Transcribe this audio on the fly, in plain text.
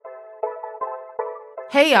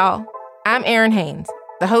Hey y'all, I'm Erin Haynes,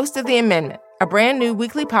 the host of The Amendment, a brand new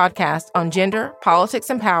weekly podcast on gender, politics,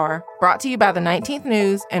 and power, brought to you by the 19th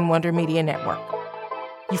News and Wonder Media Network.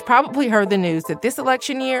 You've probably heard the news that this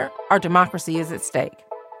election year, our democracy is at stake.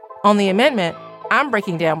 On The Amendment, I'm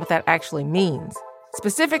breaking down what that actually means,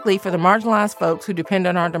 specifically for the marginalized folks who depend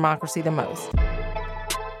on our democracy the most.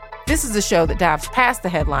 This is a show that dives past the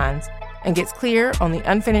headlines and gets clear on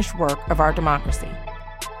the unfinished work of our democracy.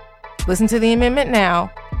 Listen to The Amendment now,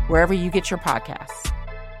 wherever you get your podcasts.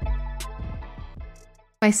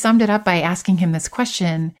 I summed it up by asking him this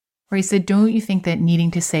question where he said, don't you think that needing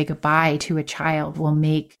to say goodbye to a child will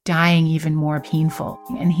make dying even more painful?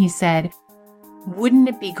 And he said, wouldn't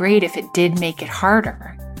it be great if it did make it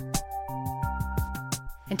harder?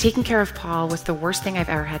 And taking care of Paul was the worst thing I've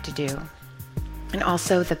ever had to do, and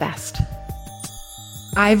also the best.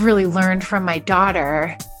 I've really learned from my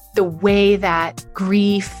daughter the way that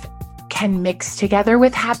grief can mix together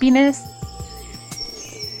with happiness.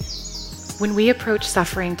 When we approach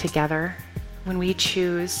suffering together, when we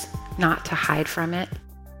choose not to hide from it,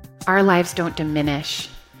 our lives don't diminish,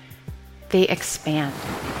 they expand.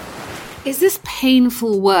 Is this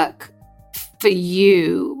painful work for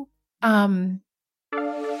you?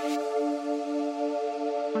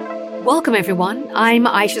 Welcome, everyone. I'm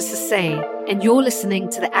Aisha Sasay, and you're listening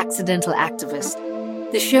to The Accidental Activist,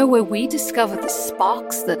 the show where we discover the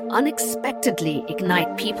sparks that unexpectedly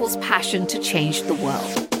ignite people's passion to change the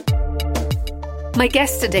world. My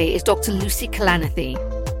guest today is Dr. Lucy Kalanithi.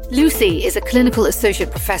 Lucy is a clinical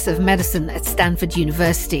associate professor of medicine at Stanford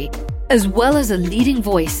University, as well as a leading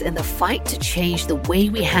voice in the fight to change the way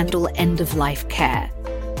we handle end-of-life care.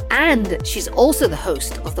 And she's also the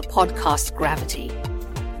host of the podcast Gravity.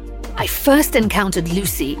 I first encountered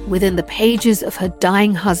Lucy within the pages of her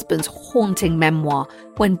dying husband's haunting memoir,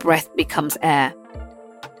 When Breath Becomes Air.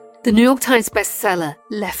 The New York Times bestseller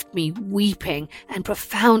left me weeping and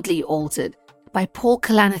profoundly altered by Paul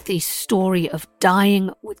Kalanithi's story of dying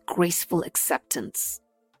with graceful acceptance.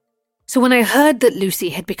 So when I heard that Lucy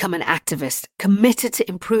had become an activist committed to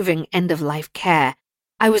improving end-of-life care,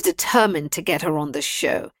 I was determined to get her on the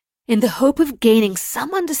show, in the hope of gaining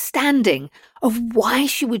some understanding of why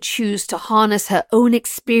she would choose to harness her own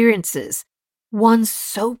experiences, one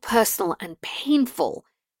so personal and painful,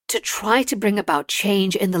 to try to bring about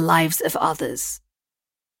change in the lives of others.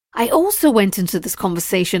 I also went into this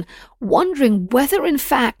conversation wondering whether, in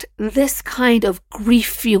fact, this kind of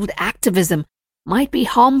grief-fueled activism might be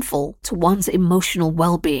harmful to one's emotional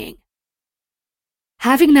well-being.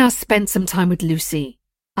 Having now spent some time with Lucy,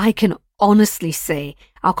 I can honestly say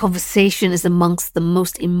our conversation is amongst the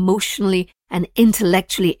most emotionally and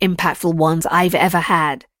intellectually impactful ones I've ever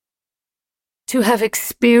had. To have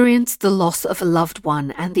experienced the loss of a loved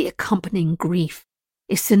one and the accompanying grief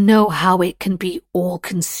is to know how it can be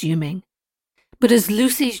all-consuming. But as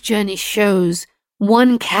Lucy's journey shows,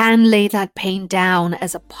 one can lay that pain down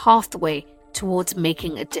as a pathway towards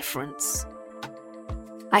making a difference.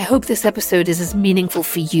 I hope this episode is as meaningful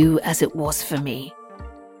for you as it was for me.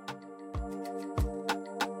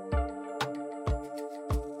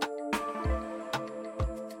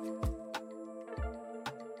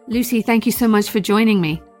 Lucy, thank you so much for joining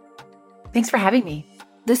me. Thanks for having me.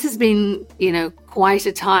 This has been, quite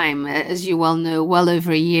a time, as you well know, well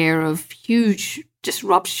over a year of huge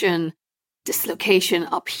disruption, dislocation,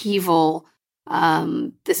 upheaval.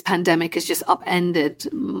 This pandemic has just upended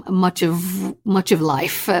much of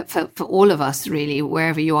life for all of us, really,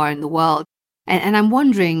 wherever you are in the world. And I'm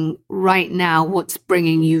wondering right now, what's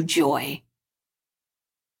bringing you joy?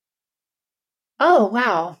 Oh,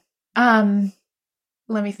 wow.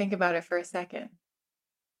 Let me think about it for a second.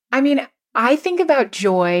 I think about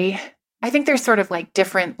joy. I think there's sort of like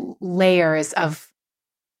different layers of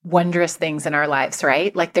wondrous things in our lives,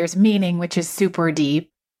 right? Like there's meaning, which is super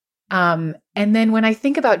deep. And then when I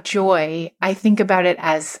think about joy, I think about it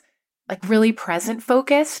as like really present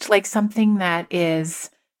focused, like something that is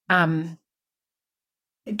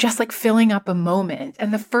just like filling up a moment.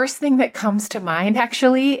 And the first thing that comes to mind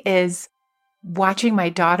actually is watching my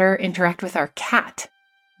daughter interact with our cat.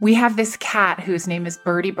 We have this cat whose name is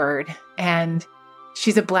Birdie Bird, and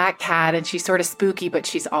she's a black cat, and she's sort of spooky, but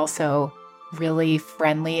she's also really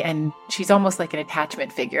friendly, and she's almost like an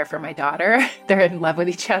attachment figure for my daughter. They're in love with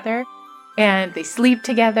each other, and they sleep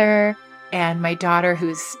together, and my daughter,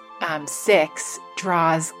 who's 6,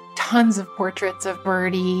 draws tons of portraits of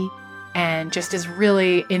Birdie and just is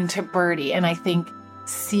really into Birdie. And I think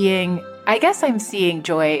I'm seeing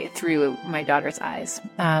joy through my daughter's eyes.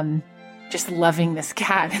 Just loving this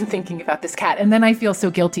cat and thinking about this cat. And then I feel so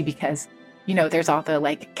guilty because, there's all the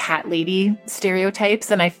like cat lady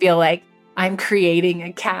stereotypes. And I feel like I'm creating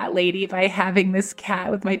a cat lady by having this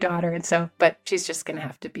cat with my daughter. And so, but she's just going to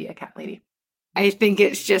have to be a cat lady. I think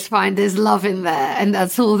it's just fine. There's love in there, and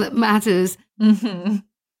that's all that matters. Mm-hmm.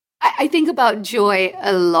 I think about joy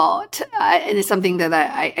a lot, and it's something that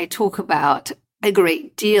I talk about a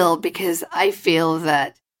great deal, because I feel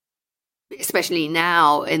that, especially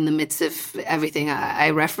now in the midst of everything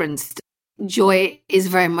I referenced, joy is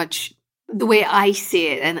very much the way I see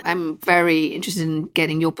it, and I'm very interested in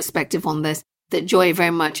getting your perspective on this, that joy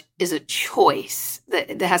very much is a choice,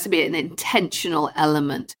 that there has to be an intentional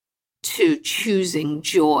element to choosing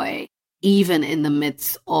joy, even in the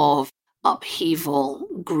midst of upheaval,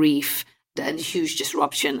 grief, and huge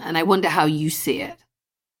disruption. And I wonder how you see it.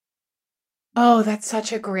 Oh, that's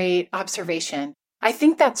such a great observation. I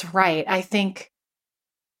think that's right. I think,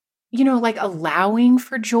 like allowing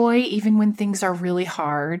for joy, even when things are really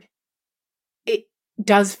hard, it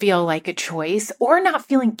does feel like a choice, or not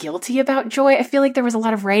feeling guilty about joy. I feel like there was a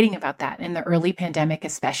lot of writing about that in the early pandemic,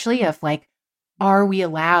 especially of like, are we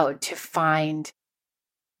allowed to find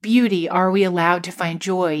beauty? Are we allowed to find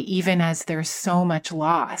joy even as there's so much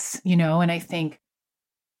loss, And I think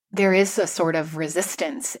there is a sort of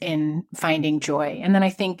resistance in finding joy. And then I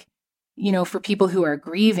think, for people who are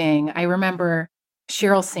grieving, I remember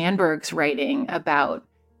Sheryl Sandberg's writing about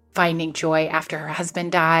finding joy after her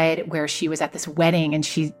husband died, where she was at this wedding and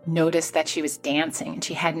she noticed that she was dancing and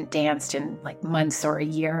she hadn't danced in like months or a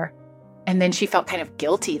year. And then she felt kind of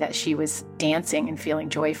guilty that she was dancing and feeling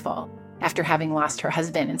joyful after having lost her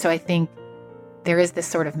husband. And so I think there is this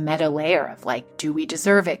sort of meta layer of like, do we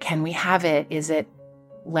deserve it? Can we have it? Is it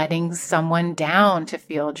letting someone down to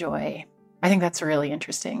feel joy? I think that's really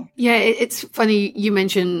interesting. Yeah, it's funny you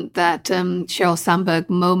mentioned that Sheryl Sandberg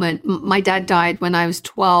moment. My dad died when I was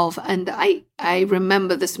 12, and I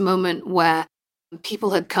remember this moment where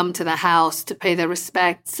people had come to the house to pay their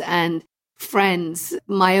respects, and friends,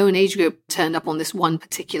 my own age group, turned up on this one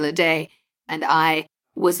particular day, and I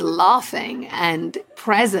was laughing and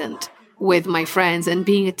present with my friends and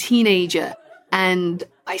being a teenager. And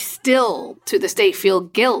I still, to this day, feel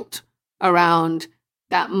guilt around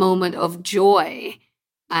that moment of joy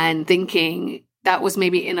and thinking that was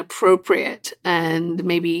maybe inappropriate and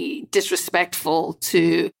maybe disrespectful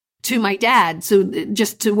to my dad. So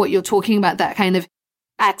just to what you're talking about, that kind of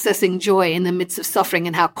accessing joy in the midst of suffering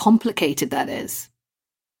and how complicated that is.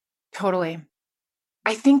 Totally.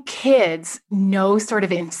 I think kids know sort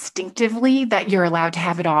of instinctively that you're allowed to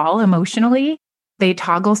have it all emotionally. They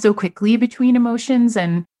toggle so quickly between emotions,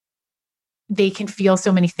 and they can feel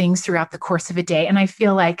so many things throughout the course of a day. And I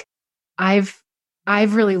feel like I've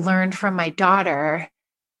really learned from my daughter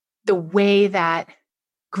the way that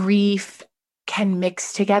grief can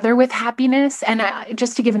mix together with happiness. And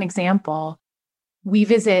just to give an example, we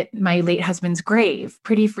visit my late husband's grave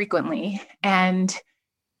pretty frequently, and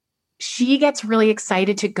she gets really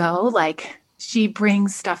excited to go. Like, she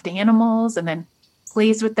brings stuffed animals and then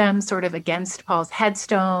plays with them sort of against Paul's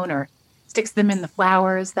headstone, or sticks them in the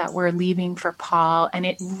flowers that we're leaving for Paul. And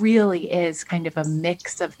it really is kind of a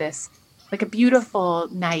mix of this, like a beautiful,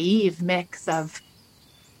 naive mix of,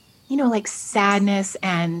 like sadness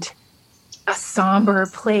and a somber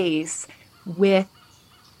place with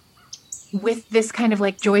this kind of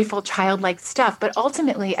like joyful, childlike stuff. But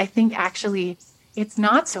ultimately, I think actually it's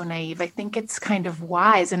not so naive. I think it's kind of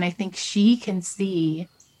wise. And I think she can see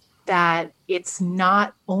that it's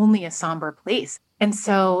not only a somber place. And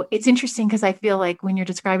so it's interesting because I feel like when you're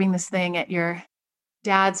describing this thing at your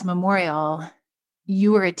dad's memorial,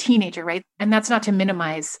 you were a teenager, right? And that's not to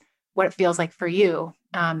minimize what it feels like for you,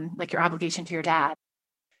 like your obligation to your dad,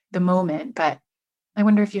 the moment. But I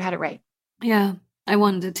wonder if you had it right. Yeah, I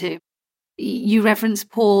wonder too. You referenced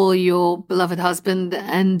Paul, your beloved husband,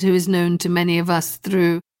 and who is known to many of us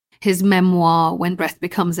through his memoir, When Breath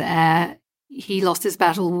Becomes Air. He lost his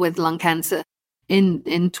battle with lung cancer in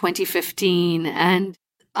 2015. And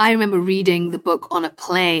I remember reading the book on a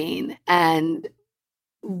plane and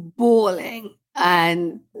bawling,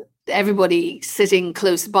 and everybody sitting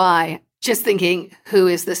close by just thinking, who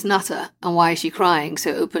is this nutter and why is she crying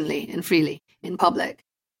so openly and freely in public?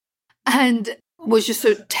 And was just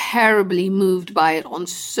so terribly moved by it on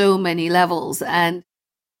so many levels. And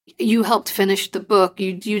you helped finish the book.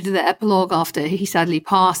 You did the epilogue after he sadly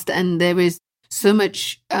passed. And there is so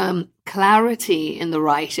much clarity in the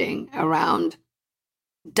writing around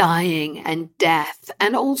dying and death.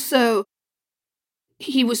 And also,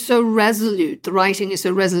 he was so resolute. The writing is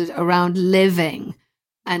so resolute around living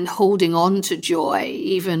and holding on to joy,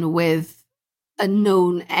 even with a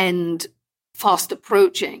known end fast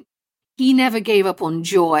approaching. He never gave up on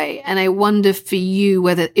joy. And I wonder for you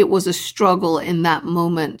whether it was a struggle in that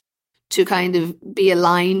moment to kind of be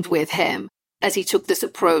aligned with him as he took this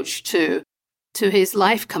approach to his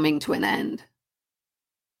life coming to an end?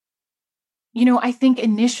 I think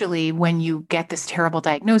initially when you get this terrible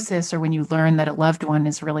diagnosis or when you learn that a loved one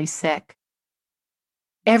is really sick,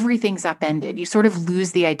 everything's upended. You sort of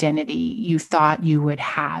lose the identity you thought you would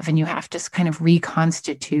have, and you have to kind of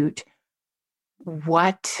reconstitute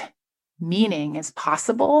what meaning is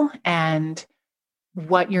possible and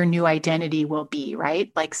what your new identity will be,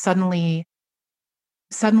 right? Like suddenly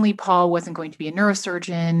Paul wasn't going to be a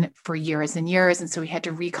neurosurgeon for years and years. And so he had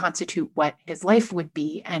to reconstitute what his life would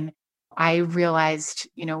be. And I realized,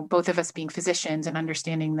 both of us being physicians and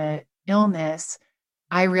understanding the illness,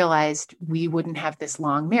 I realized we wouldn't have this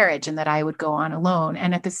long marriage and that I would go on alone.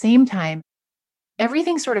 And at the same time,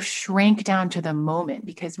 everything sort of shrank down to the moment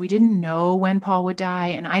because we didn't know when Paul would die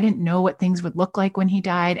and I didn't know what things would look like when he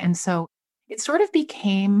died. And so it sort of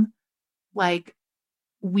became like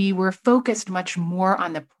we were focused much more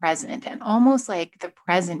on the present, and almost like the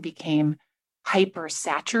present became hyper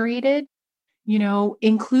saturated,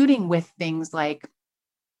 including with things like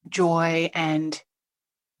joy and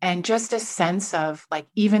just a sense of like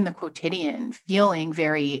even the quotidian feeling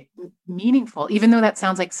very meaningful, even though that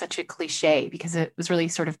sounds like such a cliche because it was really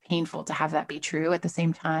sort of painful to have that be true at the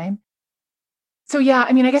same time. So yeah,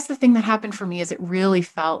 I guess the thing that happened for me is it really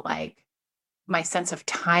felt like my sense of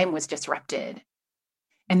time was disrupted.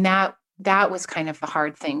 And that was kind of the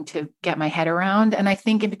hard thing to get my head around. And I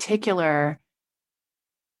think in particular,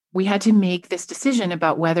 we had to make this decision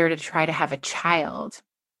about whether to try to have a child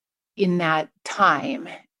in that time.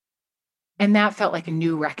 And that felt like a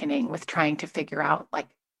new reckoning with trying to figure out like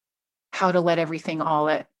how to let everything all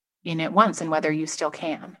in at once and whether you still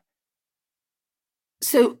can.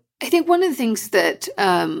 So I think one of the things that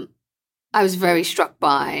I was very struck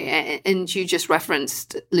by, and you just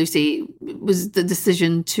referenced, Lucy, was the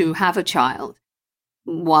decision to have a child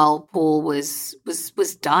while Paul was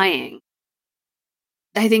dying.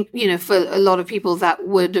 I think, for a lot of people that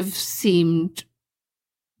would have seemed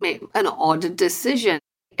an odd decision.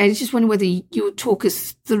 I just wonder whether you would talk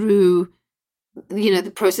us through,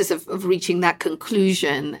 the process of reaching that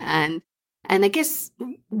conclusion and I guess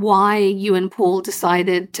why you and Paul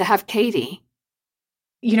decided to have Katie.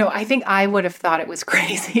 I think I would have thought it was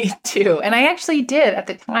crazy too. And I actually did at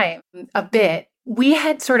the time a bit. We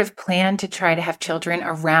had sort of planned to try to have children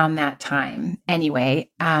around that time anyway,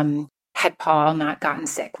 had Paul not gotten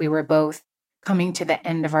sick. We were both coming to the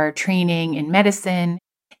end of our training in medicine,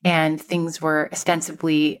 and things were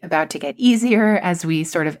ostensibly about to get easier as we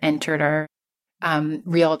sort of entered our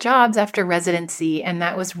real jobs after residency. And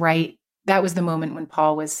that was the moment when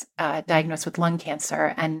Paul was diagnosed with lung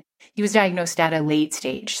cancer, and he was diagnosed at a late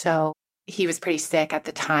stage. So he was pretty sick at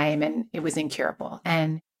the time and it was incurable.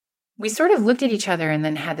 And we sort of looked at each other and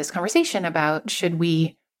then had this conversation about, should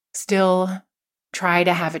we still try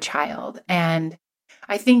to have a child? And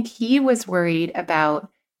I think he was worried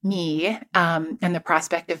about me and the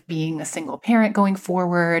prospect of being a single parent going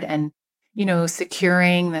forward and,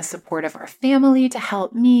 securing the support of our family to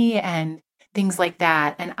help me and things like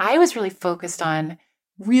that. And I was really focused on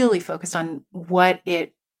what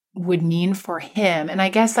it would mean for him. And I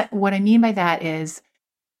guess what I mean by that is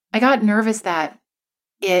I got nervous that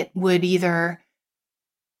it would either,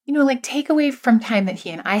 take away from time that he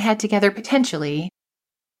and I had together potentially,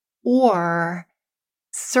 or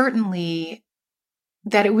certainly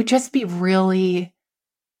that it would just be really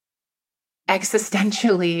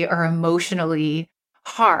existentially or emotionally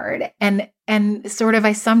hard. And sort of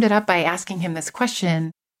I summed it up by asking him this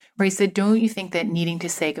question where he said, don't you think that needing to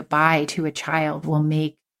say goodbye to a child will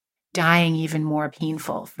make dying even more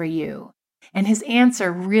painful for you? And his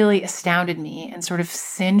answer really astounded me and sort of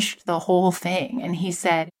cinched the whole thing. And he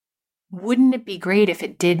said, wouldn't it be great if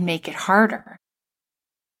it did make it harder?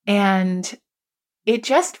 And it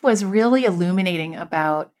just was really illuminating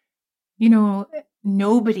about,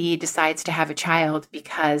 nobody decides to have a child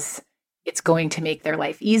because it's going to make their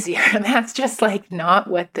life easier. And that's just like not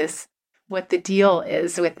what the deal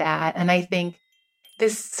is with that. And I think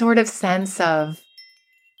this sort of sense of,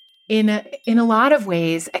 in a lot of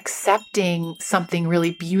ways, accepting something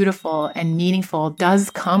really beautiful and meaningful does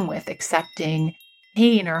come with accepting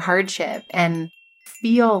pain or hardship, and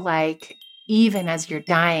feel like even as you're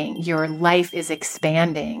dying, your life is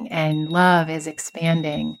expanding and love is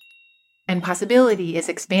expanding and possibility is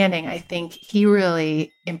expanding. I think he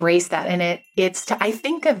really embraced that. And I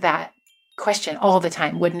think of that question all the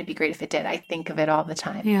time. Wouldn't it be great if it did? I think of it all the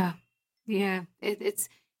time. Yeah. Yeah.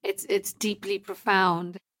 It's deeply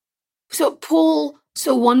profound. So Paul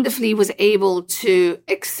so wonderfully was able to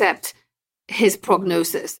accept his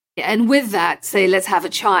prognosis and with that say, let's have a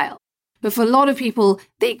child. But for a lot of people,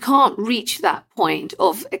 they can't reach that point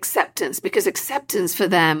of acceptance because acceptance for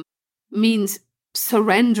them means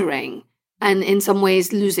surrendering and in some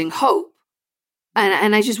ways losing hope.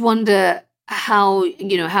 And I just wonder how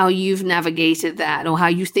you've navigated that or how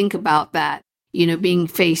you think about that, being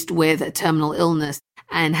faced with a terminal illness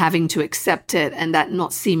and having to accept it and that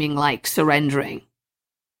not seeming like surrendering.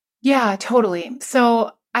 Yeah, totally.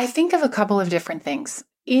 So I think of a couple of different things.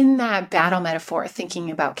 In that battle metaphor,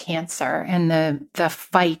 thinking about cancer and the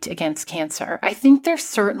fight against cancer, I think there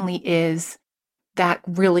certainly is that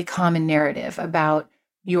really common narrative about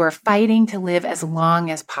you are fighting to live as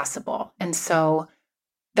long as possible. And so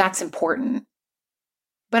that's important.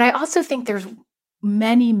 But I also think there's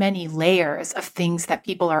many, many layers of things that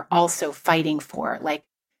people are also fighting for. Like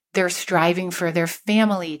they're striving for their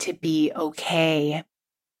family to be okay.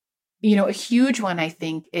 A huge one, I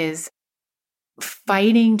think, is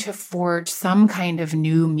fighting to forge some kind of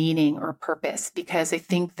new meaning or purpose, because I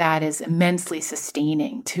think that is immensely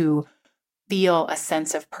sustaining to feel a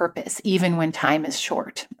sense of purpose, even when time is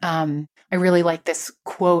short. I really like this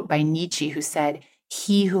quote by Nietzsche, who said,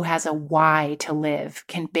 "He who has a why to live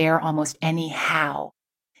can bear almost any how."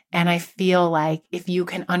 And I feel like if you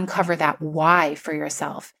can uncover that why for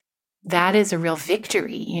yourself, that is a real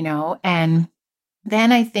victory, And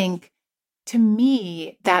then I think, to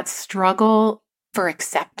me, that struggle for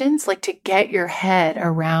acceptance, like to get your head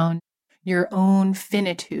around your own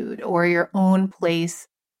finitude or your own place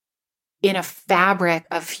in a fabric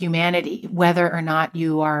of humanity, whether or not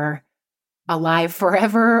you are alive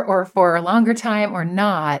forever or for a longer time or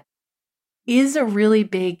not, is a really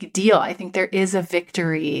big deal. I think there is a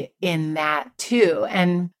victory in that too.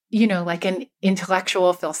 And, like an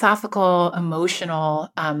intellectual, philosophical, emotional,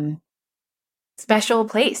 special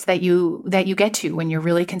place that you get to when you're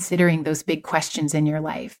really considering those big questions in your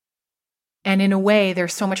life. And in a way, they're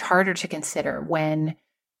so much harder to consider when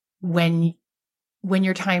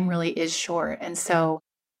your time really is short. And so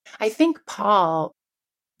I think Paul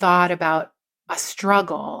thought about a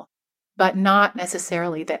struggle, but not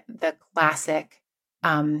necessarily the classic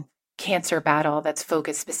cancer battle that's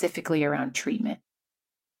focused specifically around treatment.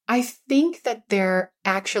 I think that there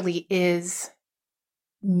actually is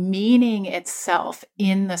meaning itself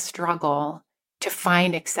in the struggle to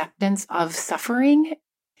find acceptance of suffering.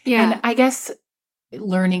 Yeah. And I guess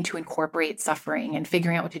learning to incorporate suffering and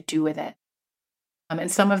figuring out what to do with it.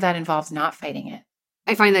 And some of that involves not fighting it.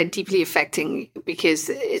 I find that deeply affecting because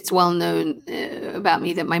it's well known about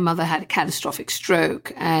me that my mother had a catastrophic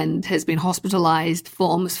stroke and has been hospitalized for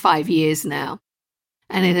almost 5 years now.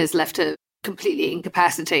 And it has left her completely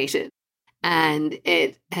incapacitated. And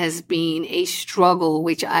it has been a struggle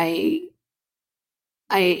which I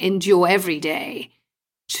endure every day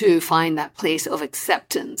to find that place of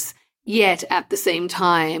acceptance. Yet at the same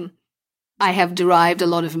time, I have derived a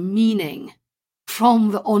lot of meaning from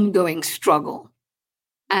the ongoing struggle.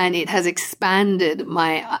 And it has expanded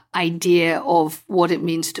my idea of what it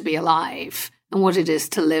means to be alive and what it is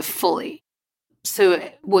to live fully. So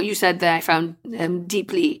what you said there I found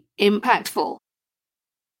deeply impactful.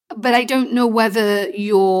 But I don't know whether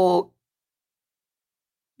your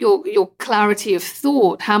clarity of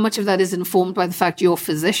thought, how much of that is informed by the fact you're a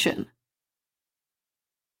physician?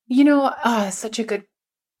 Such a good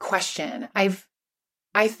question.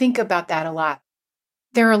 I think about that a lot.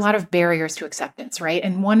 There are a lot of barriers to acceptance, right?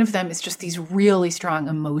 And one of them is just these really strong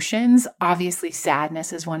emotions. Obviously,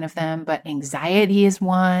 sadness is one of them, but anxiety is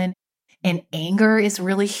one, and anger is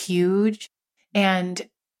really huge. And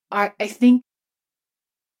I think,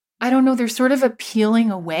 I don't know, there's sort of a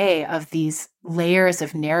peeling away of these layers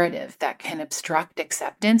of narrative that can obstruct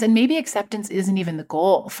acceptance. And maybe acceptance isn't even the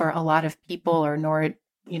goal for a lot of people, or nor,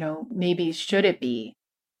 maybe should it be.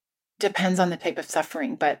 Depends on the type of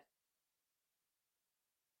suffering. But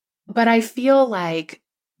I feel like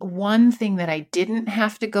one thing that I didn't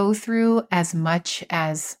have to go through as much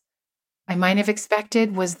as I might have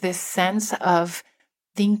expected was this sense of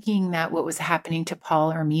thinking that what was happening to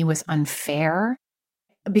Paul or me was unfair,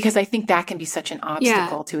 because I think that can be such an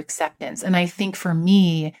obstacle to acceptance. And I think for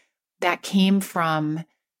me, that came from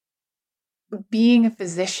being a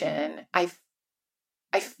physician. I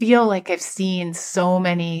feel like I've seen so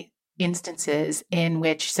many instances in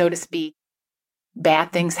which, so to speak,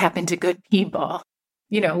 bad things happen to good people,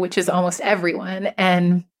 which is almost everyone.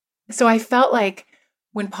 And so I felt like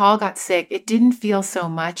when Paul got sick, it didn't feel so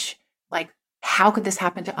much like, how could this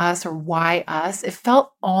happen to us or why us? It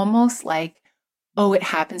felt almost like, oh, it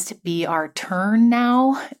happens to be our turn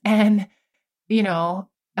now. And, I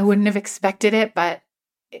wouldn't have expected it, but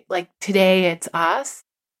like today it's us.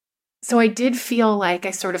 So I did feel like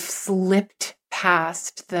I sort of slipped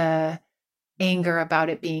past the anger about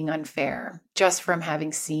it being unfair, just from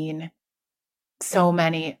having seen so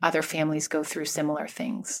many other families go through similar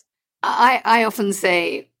things. I often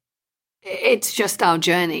say it's just our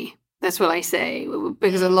journey. That's what I say,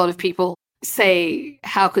 because a lot of people say,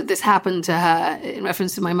 how could this happen to her, in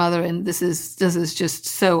reference to my mother, and this is just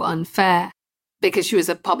so unfair, because she was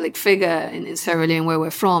a public figure in Sierra Leone, where we're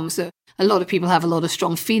from. So a lot of people have a lot of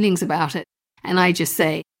strong feelings about it. And I just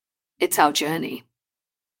say, it's our journey.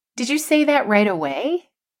 Did you say that right away?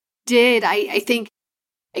 I think,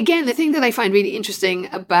 again, the thing that I find really interesting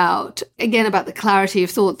about the clarity of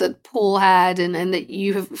thought that Paul had and that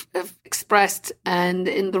you have expressed and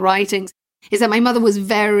in the writings, is that my mother was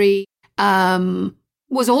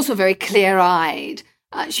was also very clear-eyed.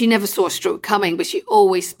 She never saw a stroke coming, but she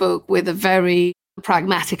always spoke with a very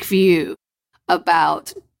pragmatic view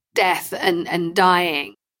about death and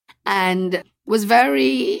dying, and was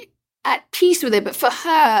very at peace with it. But for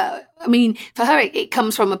her, it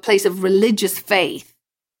comes from a place of religious faith,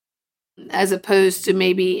 as opposed to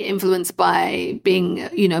maybe influenced by being,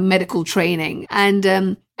 medical training.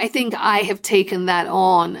 And I think I have taken that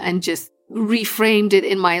on and just reframed it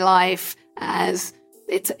in my life as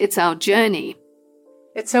it's our journey.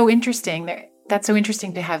 It's so interesting. That's so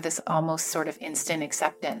interesting to have this almost sort of instant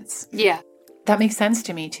acceptance. Yeah. That makes sense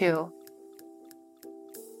to me too.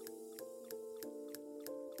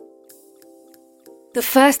 The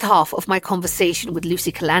first half of my conversation with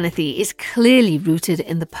Lucy Kalanithi is clearly rooted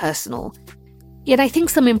in the personal. Yet I think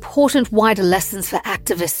some important wider lessons for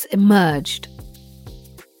activists emerged.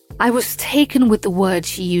 I was taken with the words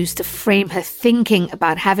she used to frame her thinking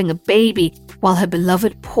about having a baby while her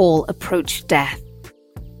beloved Paul approached death.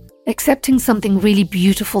 Accepting something really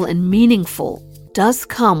beautiful and meaningful does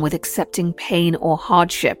come with accepting pain or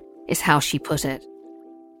hardship, is how she put it.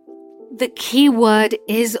 The key word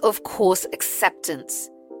is, of course, acceptance.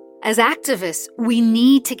 As activists, we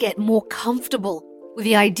need to get more comfortable with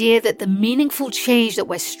the idea that the meaningful change that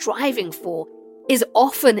we're striving for is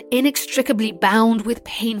often inextricably bound with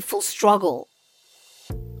painful struggle.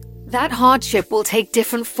 That hardship will take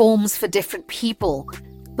different forms for different people,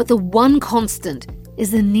 but the one constant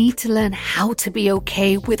is the need to learn how to be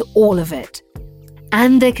okay with all of it.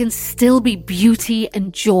 And there can still be beauty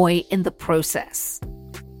and joy in the process.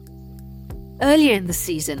 Earlier in the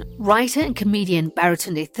season, writer and comedian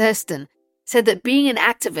Baratunde Thurston said that being an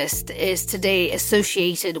activist is today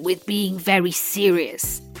associated with being very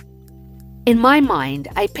serious. In my mind,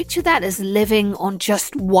 I picture that as living on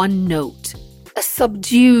just one note, a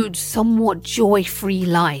subdued, somewhat joy-free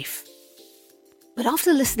life. But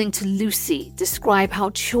after listening to Lucy describe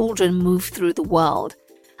how children move through the world,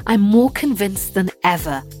 I'm more convinced than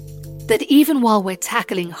ever that even while we're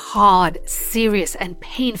tackling hard, serious, and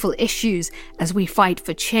painful issues as we fight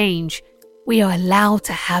for change, we are allowed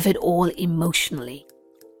to have it all emotionally.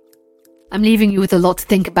 I'm leaving you with a lot to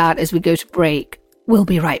think about as we go to break. We'll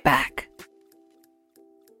be right back.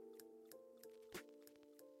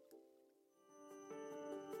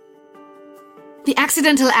 The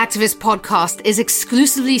Accidental Activist podcast is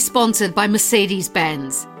exclusively sponsored by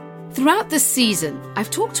Mercedes-Benz. Throughout this season, I've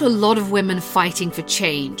talked to a lot of women fighting for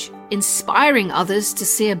change, inspiring others to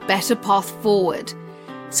see a better path forward.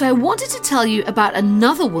 So I wanted to tell you about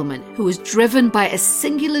another woman who was driven by a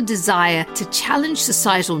singular desire to challenge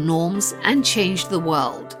societal norms and change the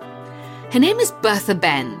world. Her name is Bertha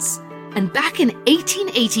Benz, and back in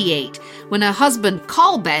 1888, when her husband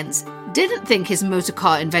Carl Benz didn't think his motor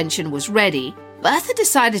car invention was ready, Bertha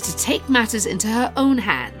decided to take matters into her own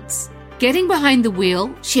hands. Getting behind the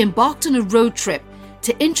wheel, she embarked on a road trip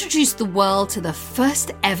to introduce the world to the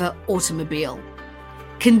first ever automobile.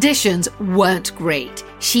 Conditions weren't great.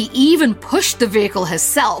 She even pushed the vehicle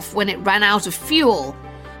herself when it ran out of fuel.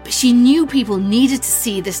 But she knew people needed to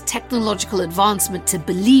see this technological advancement to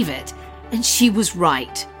believe it, and she was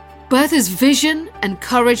right. Bertha's vision and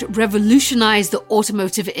courage revolutionized the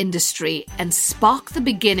automotive industry and sparked the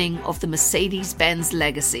beginning of the Mercedes-Benz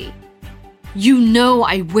legacy. You know,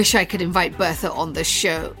 I wish I could invite Bertha on this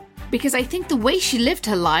show, because I think the way she lived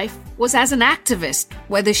her life was as an activist,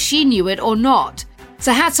 whether she knew it or not.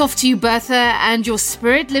 So hats off to you, Bertha, and your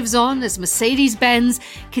spirit lives on as Mercedes-Benz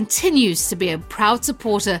continues to be a proud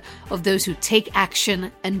supporter of those who take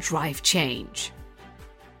action and drive change.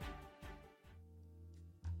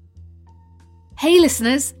 Hey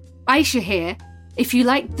listeners, Aisha here. If you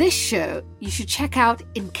like this show, you should check out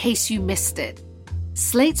In Case You Missed It,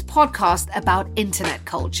 Slate's podcast about internet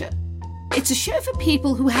culture. It's a show for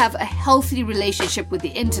people who have a healthy relationship with the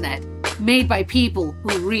internet, made by people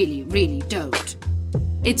who really, really don't.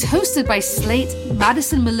 It's hosted by Slate,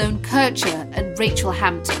 Madison Malone Kircher, and Rachel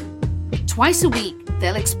Hampton. Twice a week,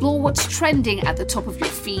 They'll explore what's trending at the top of your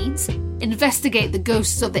feeds, investigate the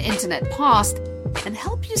ghosts of the internet past, and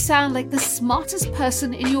help you sound like the smartest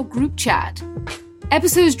person in your group chat.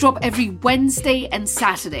 Episodes drop every Wednesday and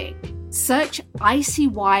Saturday. Search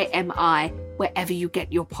ICYMI wherever you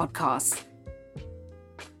get your podcasts.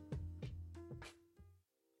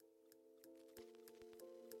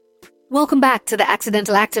 Welcome back to The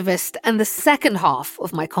Accidental Activist and the second half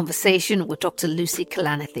of my conversation with Dr. Lucy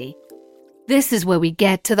Kalanithi. This is where we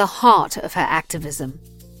get to the heart of her activism.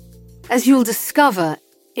 As you'll discover,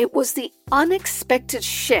 it was the unexpected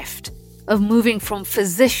shift of moving from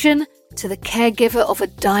physician to the caregiver of a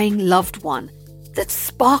dying loved one that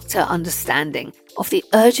sparked her understanding of the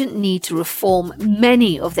urgent need to reform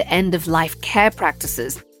many of the end-of-life care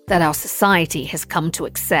practices that our society has come to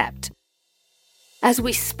accept. As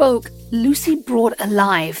we spoke, Lucy brought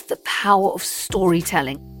alive the power of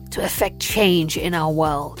storytelling to effect change in our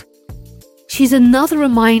world. She's another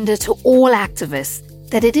reminder to all activists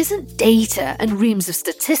that it isn't data and reams of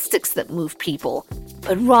statistics that move people,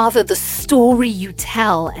 but rather the story you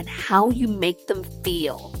tell and how you make them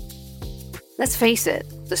feel. Let's face it,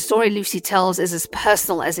 the story Lucy tells is as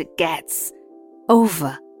personal as it gets.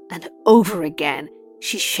 Over and over again,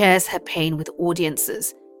 she shares her pain with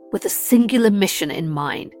audiences with a singular mission in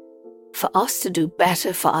mind: for us to do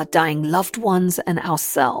better for our dying loved ones and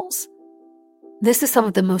ourselves. This is some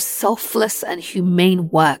of the most selfless and humane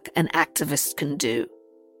work an activist can do.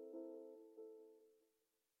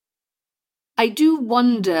 I do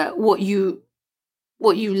wonder what you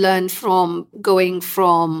learned from going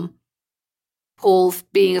from Paul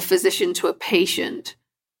being a physician to a patient.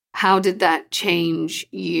 How did that change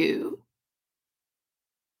you?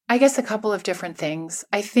 I guess a couple of different things.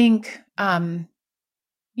 I think, one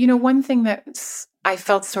thing that I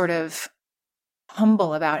felt sort of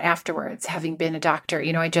humble about afterwards, having been a doctor,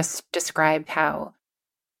 I just described how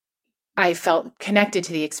I felt connected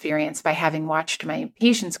to the experience by having watched my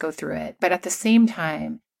patients go through it. But at the same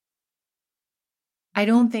time, I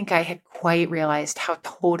don't think I had quite realized how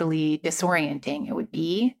totally disorienting it would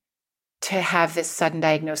be to have this sudden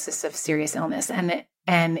diagnosis of serious illness.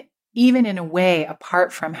 And even in a way,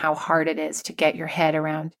 apart from how hard it is to get your head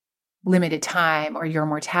around limited time or your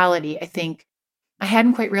mortality, I think I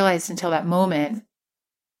hadn't quite realized until that moment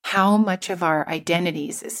how much of our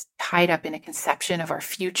identities is tied up in a conception of our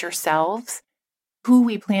future selves, who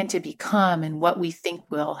we plan to become and what we think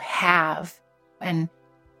we'll have. And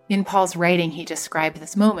in Paul's writing, he described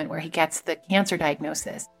this moment where he gets the cancer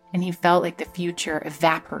diagnosis and he felt like the future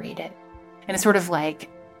evaporated. And it's sort of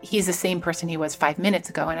like he's the same person he was 5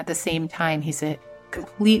 minutes ago. And at the same time, he's a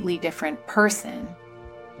completely different person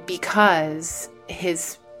because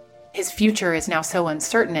his future is now so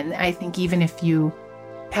uncertain. And I think even if you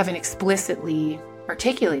haven't explicitly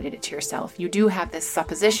articulated it to yourself, you do have this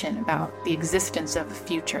supposition about the existence of a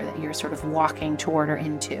future that you're sort of walking toward or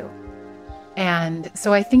into. And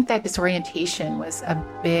so I think that disorientation was a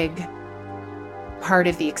big part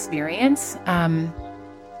of the experience. The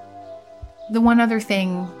one other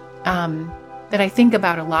thing that I think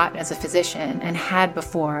about a lot as a physician and had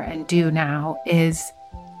before and do now is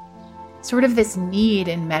sort of this need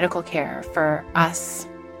in medical care for us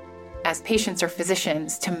as patients or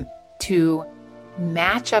physicians to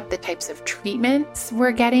match up the types of treatments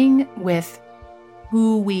we're getting with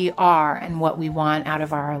who we are and what we want out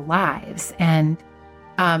of our lives. And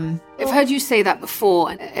I've heard you say that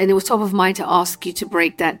before, and it was top of mind to ask you to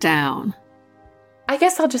break that down. I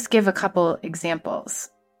guess I'll just give a couple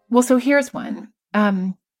examples. Well, so here's one.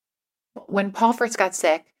 When Paul first got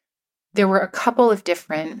sick, there were a couple of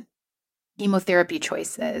different chemotherapy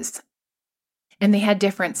choices, and they had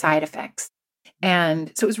different side effects.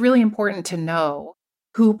 And so it was really important to know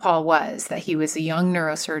who Paul was, that he was a young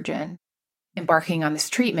neurosurgeon embarking on this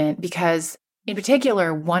treatment, because in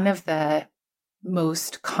particular, one of the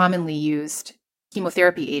most commonly used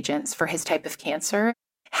chemotherapy agents for his type of cancer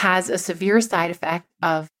has a severe side effect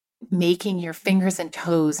of making your fingers and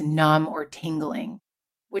toes numb or tingling,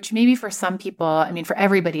 which maybe for some people, I mean, for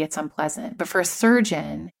everybody, it's unpleasant. But for a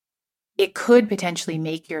surgeon, it could potentially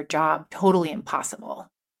make your job totally impossible.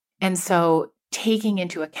 And so taking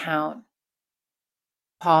into account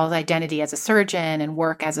Paul's identity as a surgeon and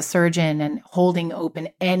work as a surgeon and holding open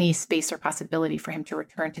any space or possibility for him to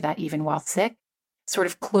return to that even while sick sort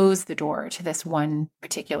of closed the door to this one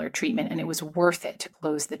particular treatment. And it was worth it to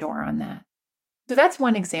close the door on that. So that's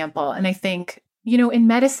one example. And I think, in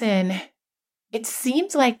medicine, it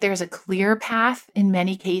seems like there's a clear path in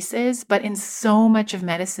many cases, but in so much of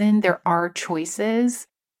medicine, there are choices.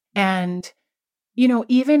 And,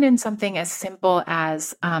 even in something as simple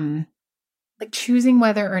as like choosing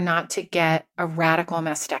whether or not to get a radical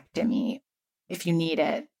mastectomy if you need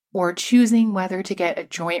it, or choosing whether to get a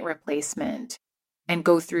joint replacement and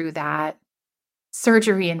go through that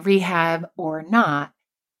surgery and rehab or not,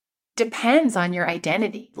 depends on your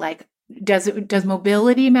identity. Like, does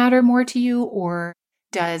mobility matter more to you, or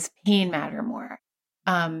does pain matter more?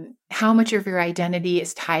 How much of your identity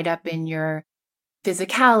is tied up in your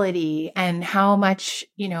physicality, and how much,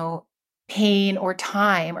 pain or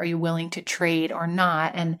time are you willing to trade or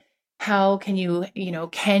not? And how can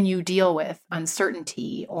you deal with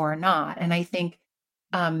uncertainty or not? And I think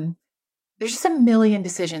there's just a million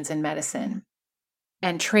decisions in medicine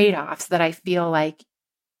and trade-offs that I feel like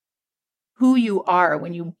who you are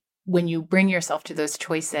when you bring yourself to those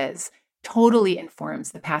choices totally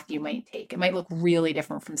informs the path you might take. It might look really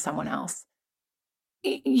different from someone else.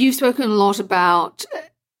 You've spoken a lot about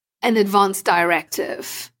an advance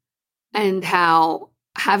directive and how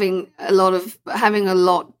having a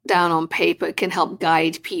lot down on paper can help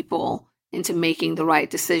guide people into making the right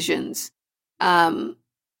decisions.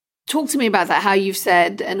 Talk to me about that, how you've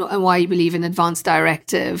said and why you believe an advance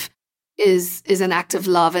directive is an act of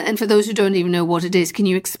love. And for those who don't even know what it is, can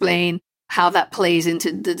you explain how that plays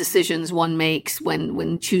into the decisions one makes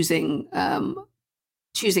when choosing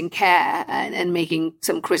care and making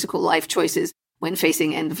some critical life choices when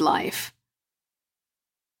facing end of life?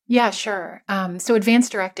 Yeah, sure. So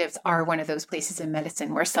advanced directives are one of those places in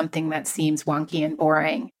medicine where something that seems wonky and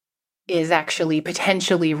boring is actually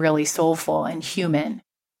potentially really soulful and human,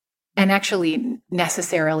 and actually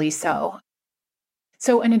necessarily so.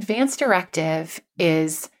 So an advanced directive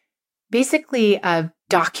is basically a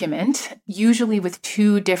document, usually with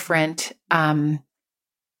two different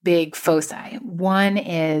big foci. One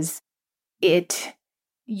is it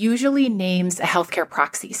usually names a healthcare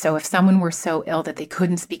proxy. So if someone were so ill that they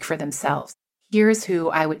couldn't speak for themselves, here's who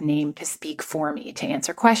I would name to speak for me, to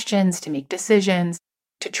answer questions, to make decisions,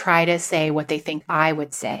 to try to say what they think I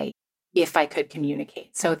would say if I could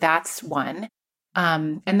communicate. So that's one.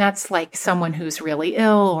 And that's like someone who's really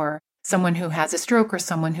ill, or someone who has a stroke, or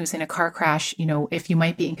someone who's in a car crash. If you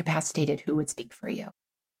might be incapacitated, who would speak for you?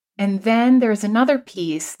 And then there's another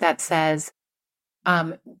piece that says,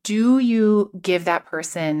 do you give that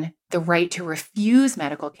person the right to refuse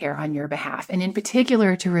medical care on your behalf? And in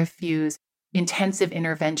particular, to refuse intensive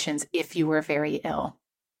interventions if you were very ill.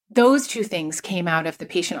 Those two things came out of the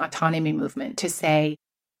patient autonomy movement to say,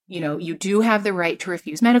 you do have the right to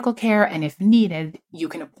refuse medical care, and if needed, you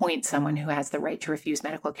can appoint someone who has the right to refuse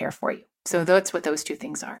medical care for you. So that's what those two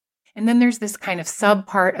things are. And then there's this kind of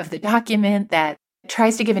subpart of the document that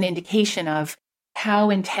tries to give an indication of how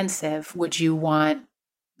intensive would you want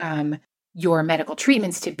your medical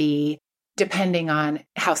treatments to be, depending on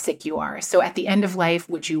how sick you are. So at the end of life,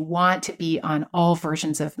 would you want to be on all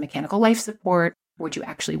versions of mechanical life support? Would you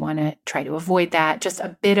actually want to try to avoid that? Just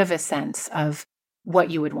a bit of a sense of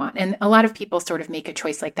what you would want. And a lot of people sort of make a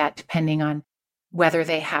choice like that depending on whether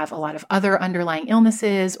they have a lot of other underlying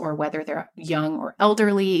illnesses or whether they're young or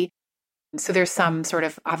elderly. So there's some sort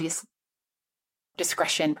of obvious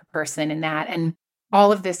discretion per person in that. And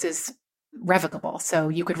all of this is revocable, so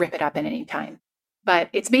you could rip it up at any time. But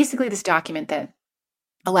it's basically this document that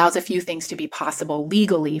allows a few things to be possible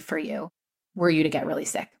legally for you were you to get really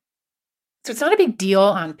sick. So it's not a big deal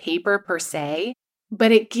on paper per se,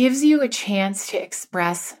 but it gives you a chance to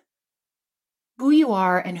express who you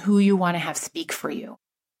are and who you want to have speak for you.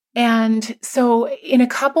 And so in a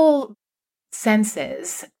couple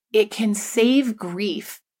senses, it can save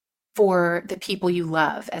grief for the people you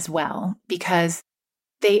love as well, because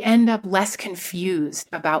they end up less confused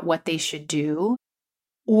about what they should do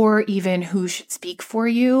or even who should speak for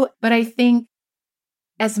you. But I think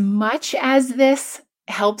as much as this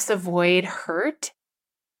helps avoid hurt,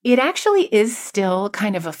 it actually is still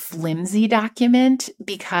kind of a flimsy document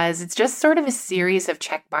because it's just sort of a series of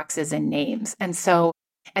checkboxes and names. And so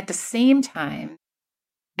at the same time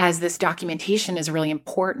as this documentation is really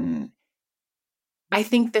important, I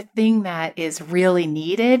think the thing that is really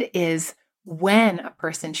needed is when a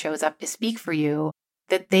person shows up to speak for you,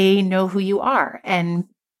 that they know who you are and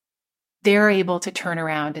they're able to turn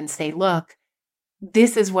around and say, look,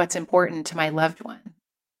 this is what's important to my loved one.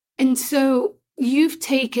 And so you've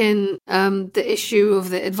taken the issue of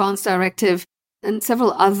the advance directive and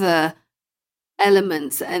several other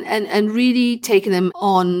elements and really taken them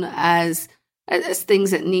on as things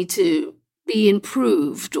that need to be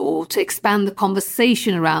improved or to expand the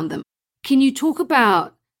conversation around them. Can you talk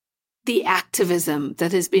about the activism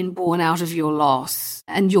that has been born out of your loss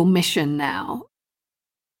and your mission now?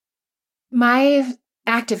 My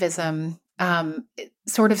activism it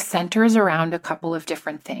sort of centers around a couple of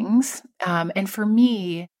different things. And for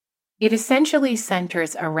me, it essentially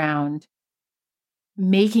centers around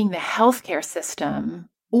making the healthcare system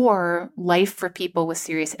or life for people with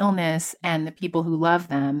serious illness and the people who love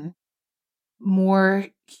them more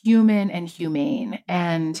human and humane,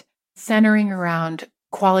 and centering around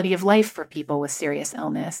quality of life for people with serious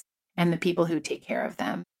illness and the people who take care of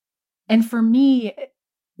them. And for me,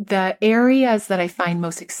 the areas that I find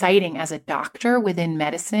most exciting as a doctor within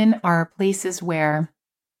medicine are places where,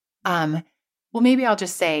 well, maybe I'll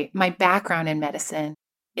just say my background in medicine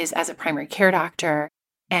is as a primary care doctor,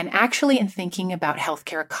 and actually in thinking about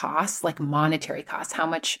healthcare costs, like monetary costs, how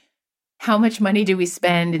much money do we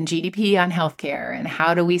spend in GDP on healthcare, and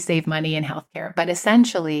how do we save money in healthcare? But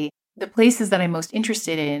essentially, the places that I'm most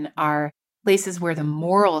interested in are places where the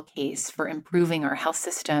moral case for improving our health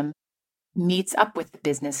system meets up with the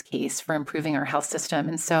business case for improving our health system.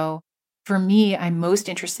 And so for me, I'm most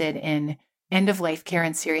interested in end-of-life care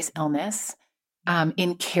and serious illness,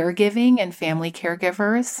 in caregiving and family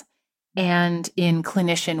caregivers, and in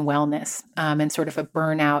clinician wellness, and sort of a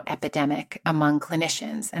burnout epidemic among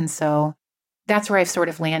clinicians. And so that's where I've sort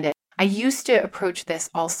of landed. I used to approach this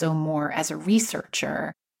also more as a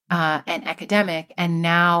researcher, an academic, and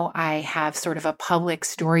now I have sort of a public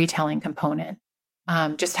storytelling component.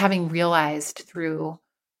 Just having realized through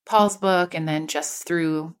Paul's book, and then just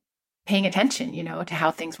through paying attention, to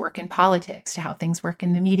how things work in politics, to how things work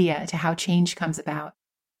in the media, to how change comes about,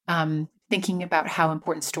 thinking about how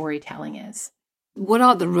important storytelling is. What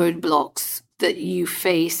are the roadblocks that you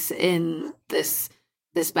face in this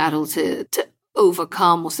battle to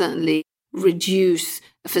overcome, or certainly reduce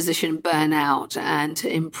physician burnout, and to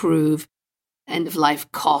improve end-of-life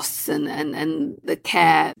costs and the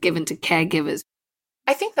care given to caregivers?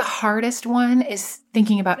 I think the hardest one is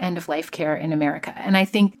thinking about end-of-life care in America. And I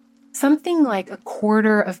think something like a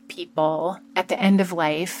quarter of people at the end of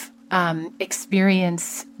life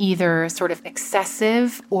experience either sort of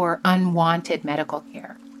excessive or unwanted medical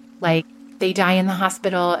care. Like they die in the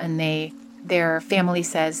hospital and their family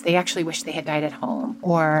says they actually wish they had died at home,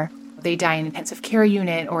 or they die in an intensive care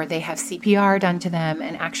unit, or they have CPR done to them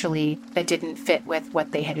and actually that didn't fit with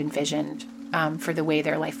what they had envisioned for the way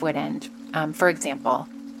their life would end, for example.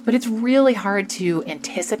 But it's really hard to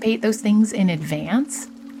anticipate those things in advance.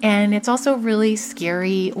 And it's also really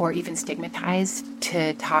scary or even stigmatized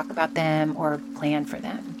to talk about them or plan for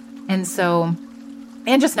them. And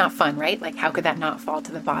just not fun, right? Like, how could that not fall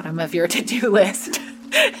to the bottom of your to-do list?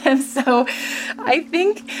 And so I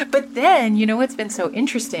think, but then, what's been so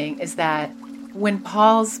interesting is that when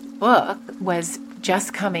Paul's book was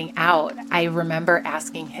just coming out, I remember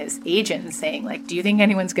asking his agent and saying, like, do you think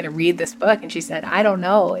anyone's going to read this book? And she said, I don't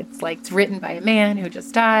know. It's written by a man who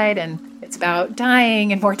just died, and it's about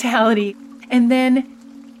dying and mortality. And then,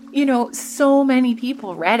 so many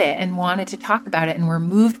people read it and wanted to talk about it and were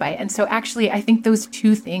moved by it. And so actually, I think those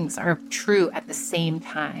two things are true at the same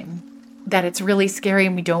time, that it's really scary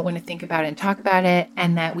and we don't want to think about it and talk about it.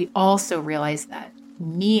 And that we also realize that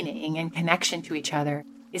meaning and connection to each other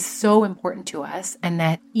is so important to us, and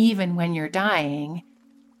that even when you're dying,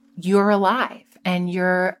 you're alive, and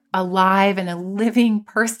you're alive and a living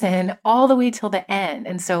person all the way till the end.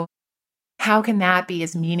 And so how can that be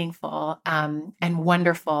as meaningful and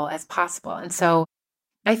wonderful as possible? And so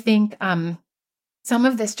I think some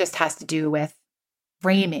of this just has to do with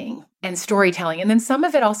framing and storytelling. And then some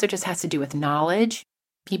of it also just has to do with knowledge.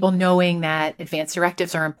 People knowing that advanced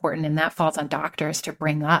directives are important, and that falls on doctors to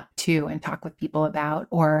bring up too and talk with people about.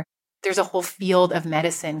 Or there's a whole field of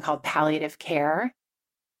medicine called palliative care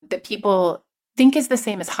that people think is the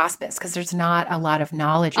same as hospice, because there's not a lot of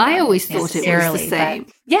knowledge. I always thought it was the same.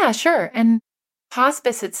 Yeah, sure. And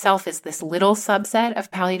hospice itself is this little subset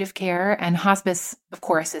of palliative care. And hospice, of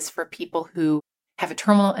course, is for people who have a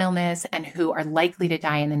terminal illness and who are likely to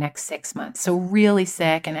die in the next 6 months. So really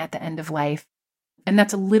sick and at the end of life. And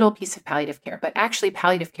that's a little piece of palliative care. But actually,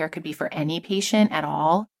 palliative care could be for any patient at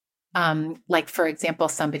all. Like, for example,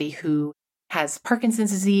 somebody who has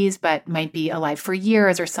Parkinson's disease but might be alive for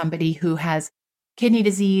years, or somebody who has kidney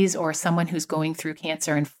disease, or someone who's going through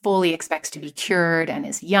cancer and fully expects to be cured and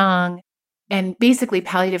is young. And basically,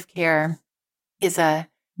 palliative care is a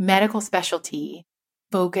medical specialty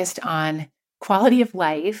focused on quality of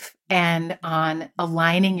life and on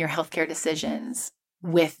aligning your healthcare decisions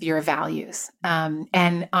with your values,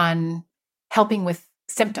 and on helping with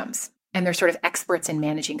symptoms. And they're sort of experts in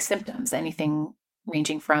managing symptoms, anything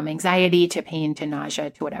ranging from anxiety to pain to nausea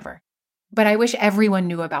to whatever. But I wish everyone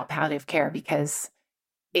knew about palliative care, because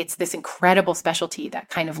it's this incredible specialty that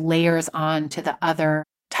kind of layers on to the other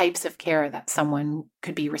types of care that someone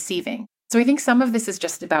could be receiving. So I think some of this is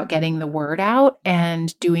just about getting the word out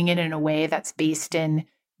and doing it in a way that's based in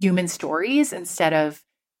human stories instead of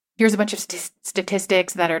here's a bunch of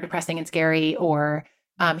statistics that are depressing and scary, or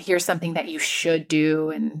here's something that you should do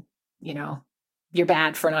and, you're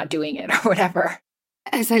bad for not doing it or whatever.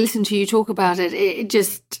 As I listened to you talk about it, it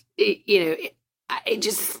just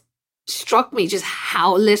struck me just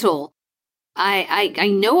how little I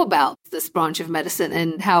know about this branch of medicine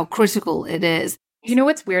and how critical it is. You know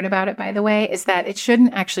what's weird about it, by the way, is that it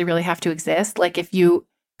shouldn't actually really have to exist. Like if you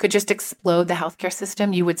could just explode the healthcare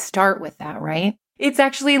system, you would start with that, right? It's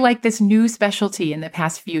actually like this new specialty in the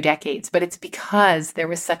past few decades, but it's because there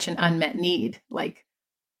was such an unmet need. Like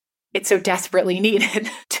it's so desperately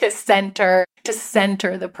needed to center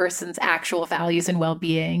the person's actual values and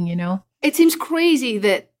well-being, It seems crazy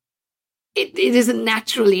that it isn't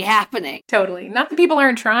naturally happening. Totally. Not that people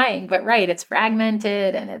aren't trying, but right, it's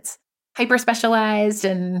fragmented and it's hyper-specialized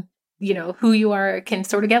and, who you are can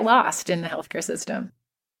sort of get lost in the healthcare system.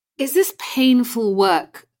 Is this painful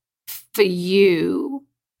work for you?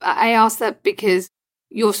 I ask that because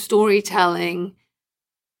your storytelling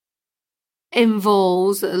a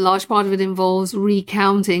large part of it involves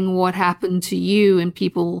recounting what happened to you and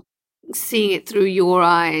people seeing it through your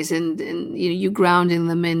eyes and you grounding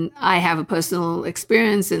them in, I have a personal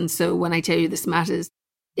experience. And so when I tell you this matters,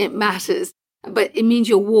 it matters. But it means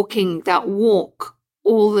you're walking that walk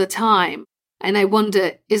all the time. And I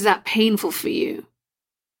wonder, is that painful for you?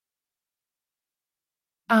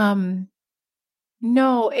 No,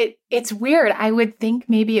 it's weird. I would think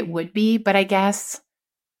maybe it would be, but I guess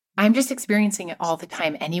I'm just experiencing it all the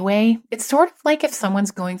time anyway. It's sort of like if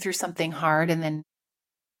someone's going through something hard and then,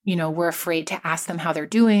 we're afraid to ask them how they're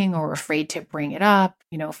doing or we're afraid to bring it up,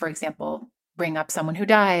 for example, bring up someone who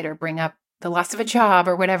died or bring up the loss of a job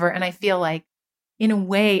or whatever. And I feel like in a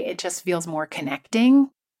way, it just feels more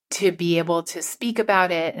connecting to be able to speak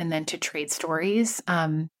about it and then to trade stories.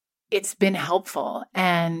 It's been helpful.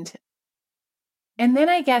 And then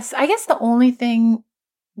I guess the only thing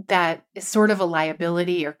that is sort of a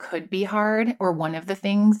liability or could be hard, or one of the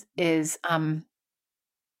things is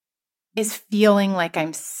feeling like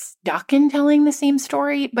I'm stuck in telling the same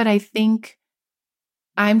story. But I think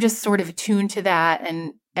I'm just sort of attuned to that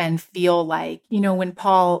and feel like, when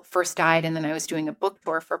Paul first died and then I was doing a book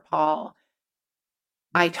tour for Paul,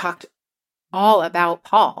 I talked all about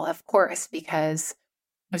Paul, of course, because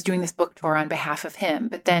I was doing this book tour on behalf of him.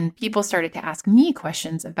 But then people started to ask me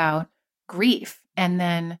questions about grief. And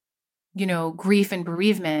then, grief and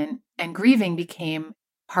bereavement and grieving became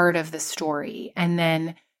part of the story. And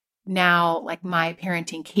then now, like my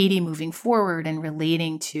parenting Katie moving forward and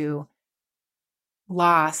relating to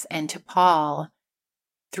loss and to Paul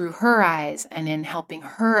through her eyes and in helping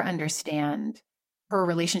her understand her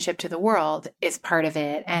relationship to the world is part of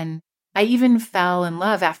it. And I even fell in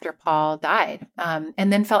love after Paul died, and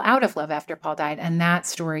then fell out of love after Paul died. And that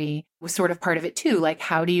story was sort of part of it too. Like,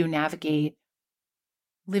 how do you navigate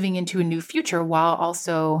living into a new future while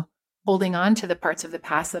also holding on to the parts of the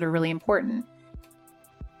past that are really important?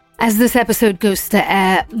 As this episode goes to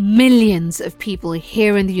air, millions of people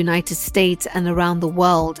here in the United States and around the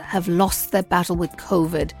world have lost their battle with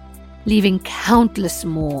COVID, leaving countless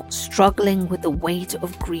more struggling with the weight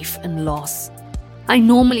of grief and loss. I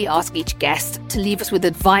normally ask each guest to leave us with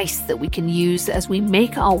advice that we can use as we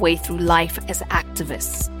make our way through life as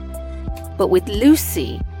activists. But with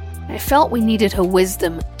Lucy, I felt we needed her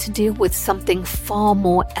wisdom to deal with something far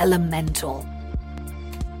more elemental.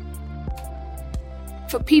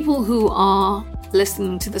 For people who are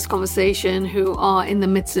listening to this conversation, who are in the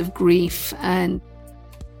midst of grief and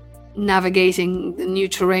navigating the new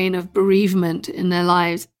terrain of bereavement in their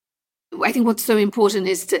lives, I think what's so important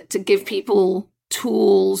is to give people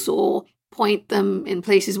tools or point them in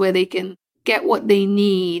places where they can get what they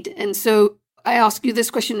need. And so I ask you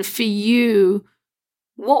this question for you.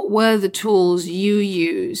 What were the tools you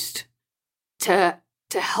used to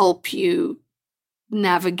help you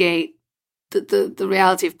navigate the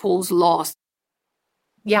reality of Paul's loss?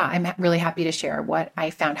 Yeah, I'm really happy to share what I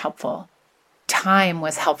found helpful. Time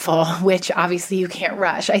was helpful, which obviously you can't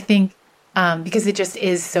rush. I think because it just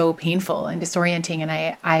is so painful and disorienting.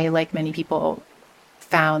 And I like many people,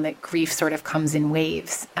 found that grief sort of comes in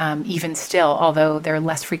waves, even still, although they're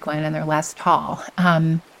less frequent and they're less tall.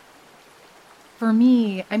 For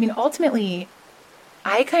me, ultimately,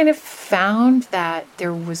 I kind of found that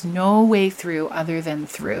there was no way through other than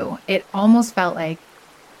through. It almost felt like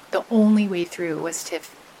the only way through was to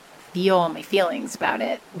feel my feelings about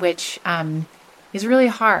it, which is really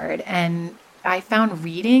hard. And I found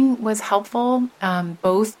reading was helpful,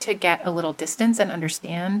 both to get a little distance and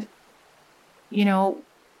understand,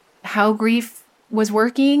 how grief was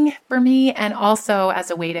working for me and also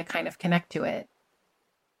as a way to kind of connect to it.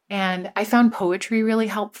 And I found poetry really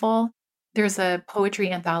helpful. There's a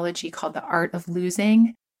poetry anthology called The Art of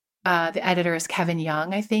Losing. The editor is Kevin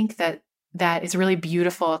Young, I think, that is really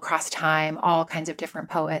beautiful across time, all kinds of different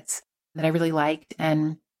poets that I really liked.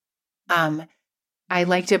 And I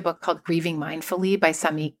liked a book called Grieving Mindfully by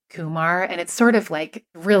Samit Kumar. And it's sort of like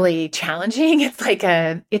really challenging.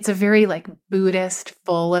 It's a very like Buddhist,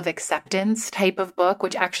 full of acceptance type of book,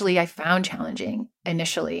 which actually I found challenging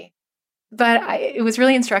initially. But it was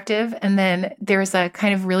really instructive. And then there's a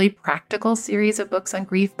kind of really practical series of books on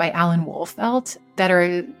grief by Alan Wolfelt that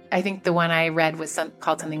are, I think the one I read was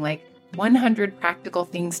called something like 100 Practical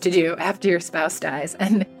Things to Do After Your Spouse Dies.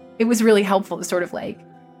 And it was really helpful to sort of like,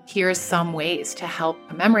 here's some ways to help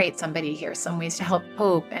commemorate somebody, here's some ways to help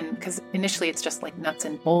cope. And because initially it's just like nuts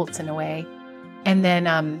and bolts in a way. And then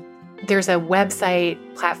there's a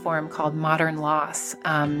website platform called Modern Loss.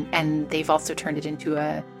 And they've also turned it into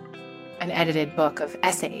an edited book of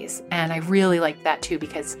essays. And I really liked that too,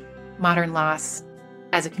 because Modern Loss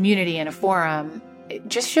as a community and a forum, it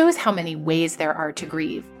just shows how many ways there are to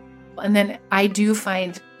grieve. And then I do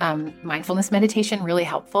find mindfulness meditation really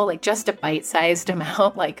helpful, like just a bite-sized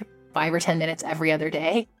amount, like 5 or 10 minutes every other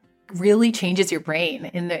day, really changes your brain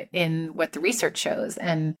in what the research shows.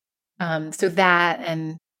 And so that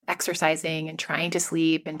and exercising and trying to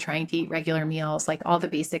sleep and trying to eat regular meals, like all the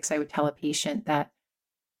basics I would tell a patient that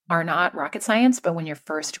are not rocket science, but when you're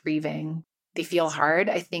first grieving, they feel hard.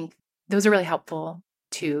 I think those are really helpful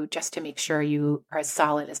too, just to make sure you are as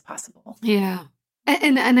solid as possible. Yeah.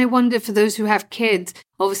 And I wonder, for those who have kids,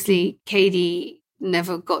 obviously Katie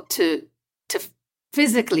never got to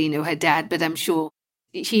physically know her dad, but I'm sure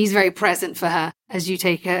he's very present for her as you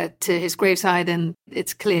take her to his graveside, and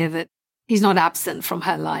it's clear that he's not absent from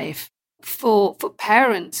her life. For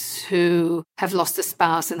parents who have lost a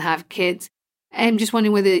spouse and have kids, I'm just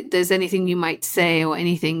wondering whether there's anything you might say or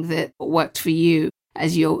anything that worked for you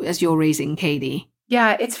as you're raising Katie.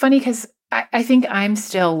 Yeah, it's funny because I think I'm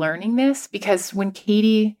still learning this, because when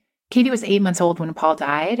Katie was 8 months old when Paul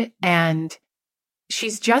died, and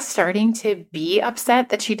she's just starting to be upset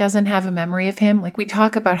that she doesn't have a memory of him. Like we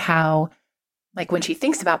talk about how, like when she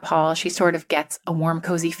thinks about Paul, she sort of gets a warm,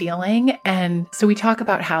 cozy feeling. And so we talk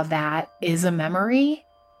about how that is a memory.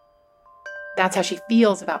 That's how she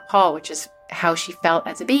feels about Paul, which is how she felt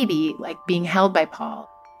as a baby, like being held by Paul.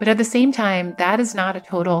 But at the same time, that is not a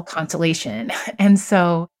total consolation. And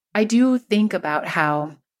so I do think about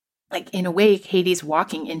how, like, in a way, Katie's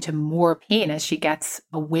walking into more pain as she gets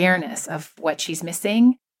awareness of what she's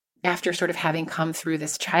missing after sort of having come through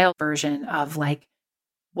this child version of like,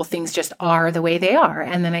 well, things just are the way they are.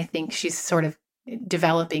 And then I think she's sort of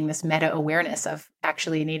developing this meta awareness of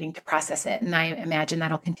actually needing to process it. And I imagine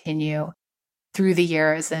that'll continue through the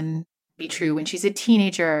years and be true when she's a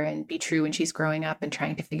teenager and be true when she's growing up and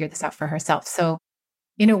trying to figure this out for herself. So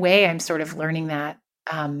in a way, I'm sort of learning that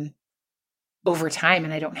over time,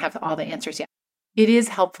 and I don't have all the answers yet. It is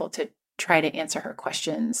helpful to try to answer her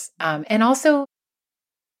questions. And also,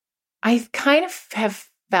 I kind of have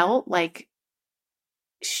felt like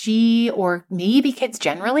she, or maybe kids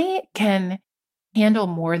generally, can handle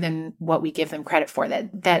more than what we give them credit for.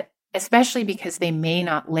 That especially because they may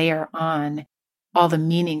not layer on all the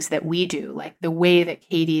meanings that we do, like the way that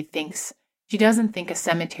Katie thinks. She doesn't think a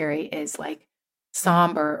cemetery is like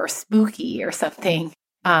somber or spooky or something.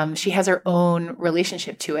 She has her own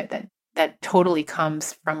relationship to it that totally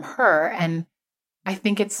comes from her. And I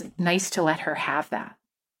think it's nice to let her have that.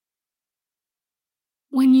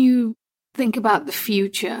 When you think about the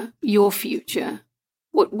future, your future,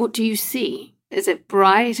 what do you see? Is it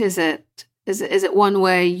bright? Is it one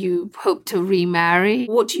where you hope to remarry?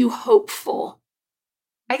 What do you hope for?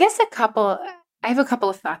 I guess I have a couple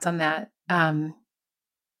of thoughts on that.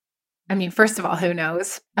 I mean, first of all, who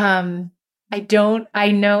knows? I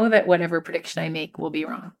know that whatever prediction I make will be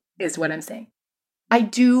wrong, is what I'm saying. I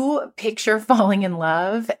do picture falling in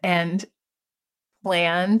love and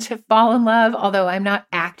plan to fall in love, although I'm not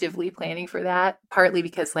actively planning for that, partly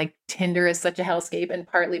because like Tinder is such a hellscape, and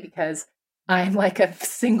partly because I'm like a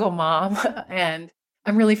single mom and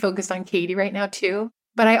I'm really focused on Katie right now too.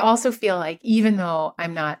 But I also feel like even though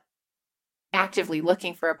I'm not actively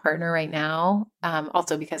looking for a partner right now,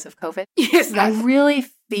 also because of COVID, yes, I really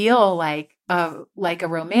feel like a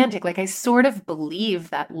romantic. Like I sort of believe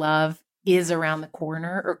that love is around the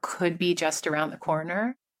corner, or could be just around the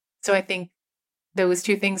corner. So I think those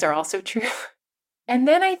two things are also true. And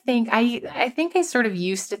then I think I sort of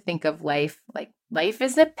used to think of life like life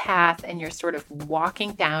is a path, and you're sort of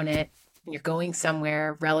walking down it, and you're going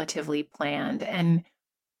somewhere relatively planned. And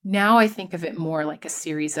now I think of it more like a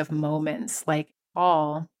series of moments, like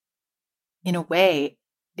Paul, in a way,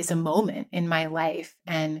 is a moment in my life.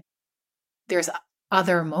 And there's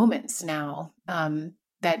other moments now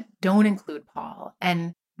that don't include Paul.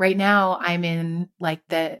 And right now I'm in like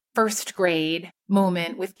the first grade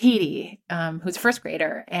moment with Katie, who's a first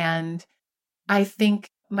grader. And I think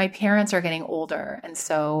my parents are getting older. And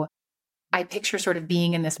so I picture sort of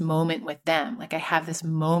being in this moment with them. Like I have this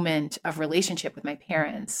moment of relationship with my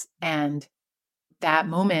parents, and that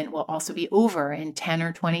moment will also be over in 10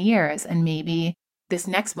 or 20 years. And maybe this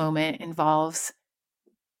next moment involves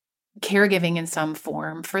caregiving in some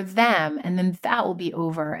form for them, and then that will be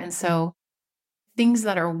over. And so things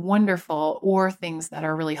that are wonderful or things that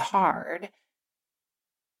are really hard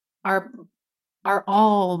are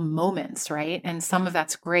all moments, right? And some of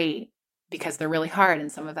that's great because they're really hard, and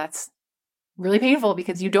some of that's really painful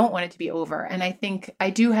because you don't want it to be over. And I think I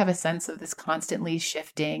do have a sense of this constantly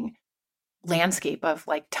shifting landscape of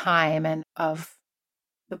like time and of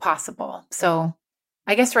the possible. So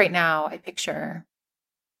I guess right now I picture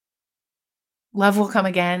love will come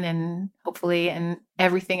again, and hopefully, and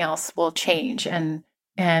everything else will change, and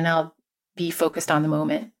I'll be focused on the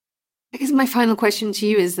moment. I guess my final question to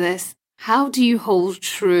you is this: how do you hold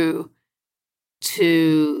true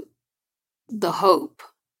to the hope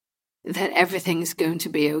that everything's going to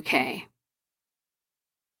be okay?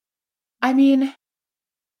 I mean,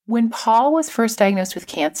 when Paul was first diagnosed with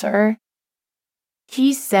cancer,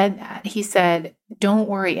 he said that. He said, "Don't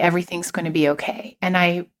worry, everything's going to be okay." And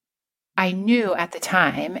I knew at the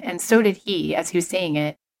time, and so did he as he was saying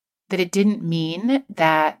it, that it didn't mean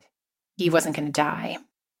that he wasn't going to die.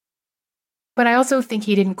 But I also think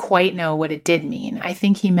he didn't quite know what it did mean. I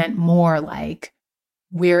think he meant more like,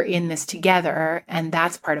 we're in this together, and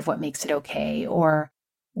that's part of what makes it okay. Or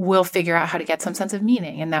we'll figure out how to get some sense of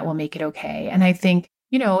meaning, and that will make it okay. And I think,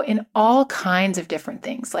 in all kinds of different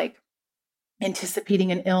things, like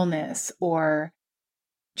anticipating an illness, or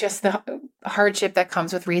just the hardship that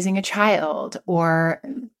comes with raising a child, or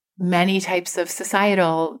many types of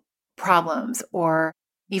societal problems, or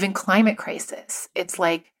even climate crisis. It's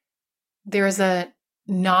like there's a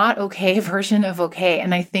not okay version of okay.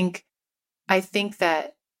 And I think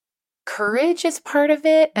that courage is part of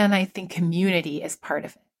it, and I think community is part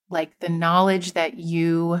of it. Like the knowledge that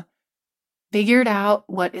you figured out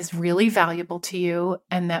what is really valuable to you,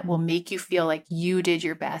 and that will make you feel like you did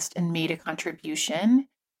your best and made a contribution,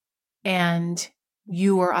 and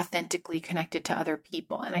you are authentically connected to other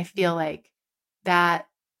people. And I feel like that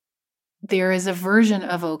there is a version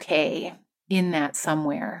of okay in that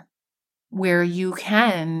somewhere, where you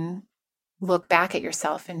can look back at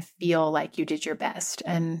yourself and feel like you did your best.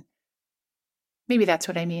 And maybe that's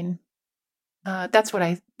what I mean. That's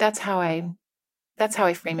how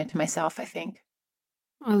I frame it to myself, I think.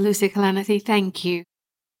 Well, Lucy Kalanithi, thank you.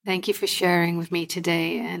 Thank you for sharing with me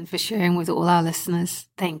today, and for sharing with all our listeners.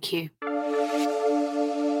 Thank you.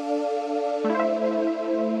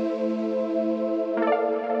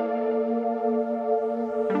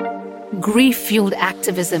 Grief-fueled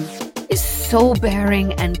activism is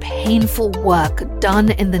soul-bearing and painful work done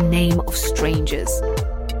in the name of strangers.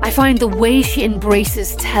 I find the way she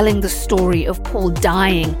embraces telling the story of Paul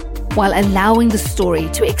dying while allowing the story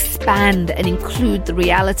to expand and include the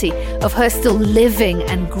reality of her still living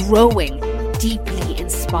and growing deeply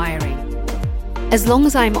inspiring. As long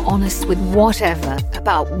as I'm honest with whatever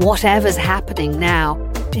about whatever's happening now,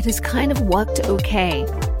 it has kind of worked okay.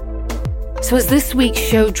 So as this week's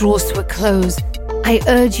show draws to a close, I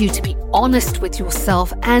urge you to be honest with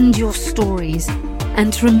yourself and your stories,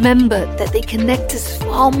 and to remember that they connect us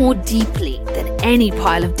far more deeply than any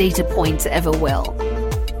pile of data points ever will.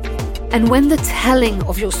 And when the telling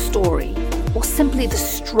of your story, or simply the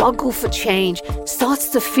struggle for change, starts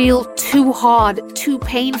to feel too hard, too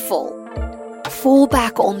painful, fall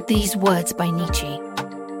back on these words by Nietzsche.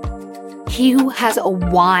 He who has a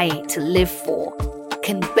why to live for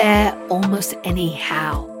can bear almost any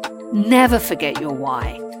how. Never forget your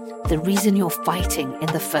why, the reason you're fighting in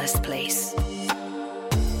the first place.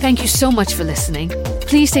 Thank you so much for listening.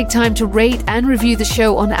 Please take time to rate and review the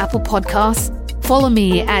show on Apple Podcasts. Follow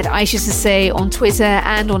me at Aisha Sasay on Twitter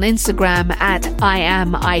and on Instagram at I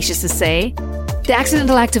am Aisha Sasay. The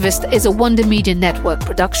Accidental Activist is a Wonder Media Network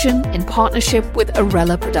production in partnership with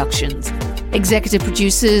Arella Productions. Executive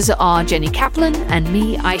producers are Jenny Kaplan and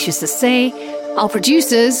me, Aisha Sasay. Our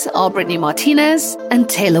producers are Brittany Martinez and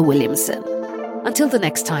Taylor Williamson. Until the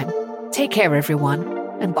next time, take care everyone,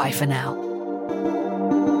 and bye for now.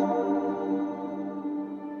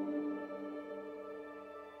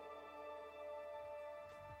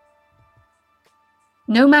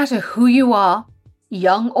 No matter who you are,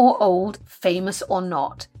 young or old, famous or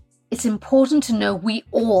not. It's important to know we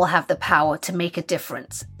all have the power to make a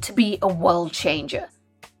difference, to be a world changer.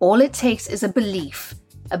 All it takes is a belief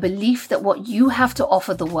that what you have to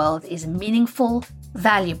offer the world is meaningful,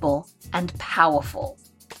 valuable, and powerful.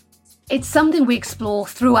 It's something we explore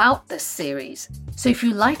throughout this series, so if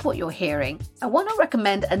you like what you're hearing, I want to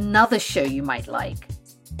recommend another show you might like.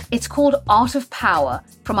 It's called Art of Power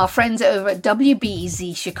from our friends over at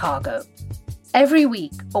WBEZ Chicago. Every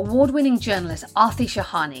week, award-winning journalist Aarti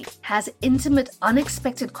Shahani has intimate,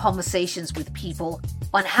 unexpected conversations with people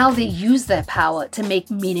on how they use their power to make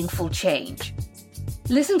meaningful change.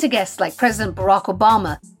 Listen to guests like President Barack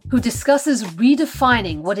Obama, who discusses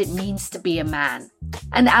redefining what it means to be a man,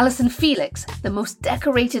 and Allyson Felix, the most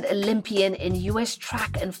decorated Olympian in US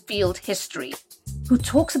track and field history, who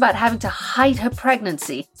talks about having to hide her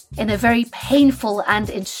pregnancy in a very painful and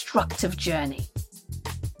instructive journey.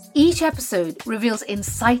 Each episode reveals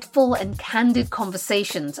insightful and candid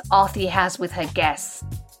conversations Aarti has with her guests,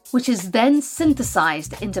 which is then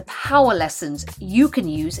synthesized into power lessons you can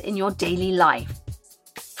use in your daily life.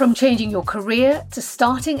 From changing your career to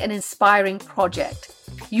starting an inspiring project,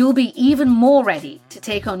 you'll be even more ready to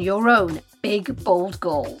take on your own big, bold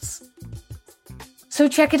goals. So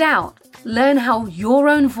check it out. Learn how your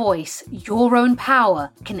own voice, your own power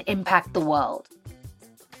can impact the world.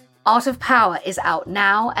 Art of Power is out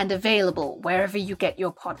now and available wherever you get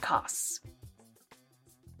your podcasts.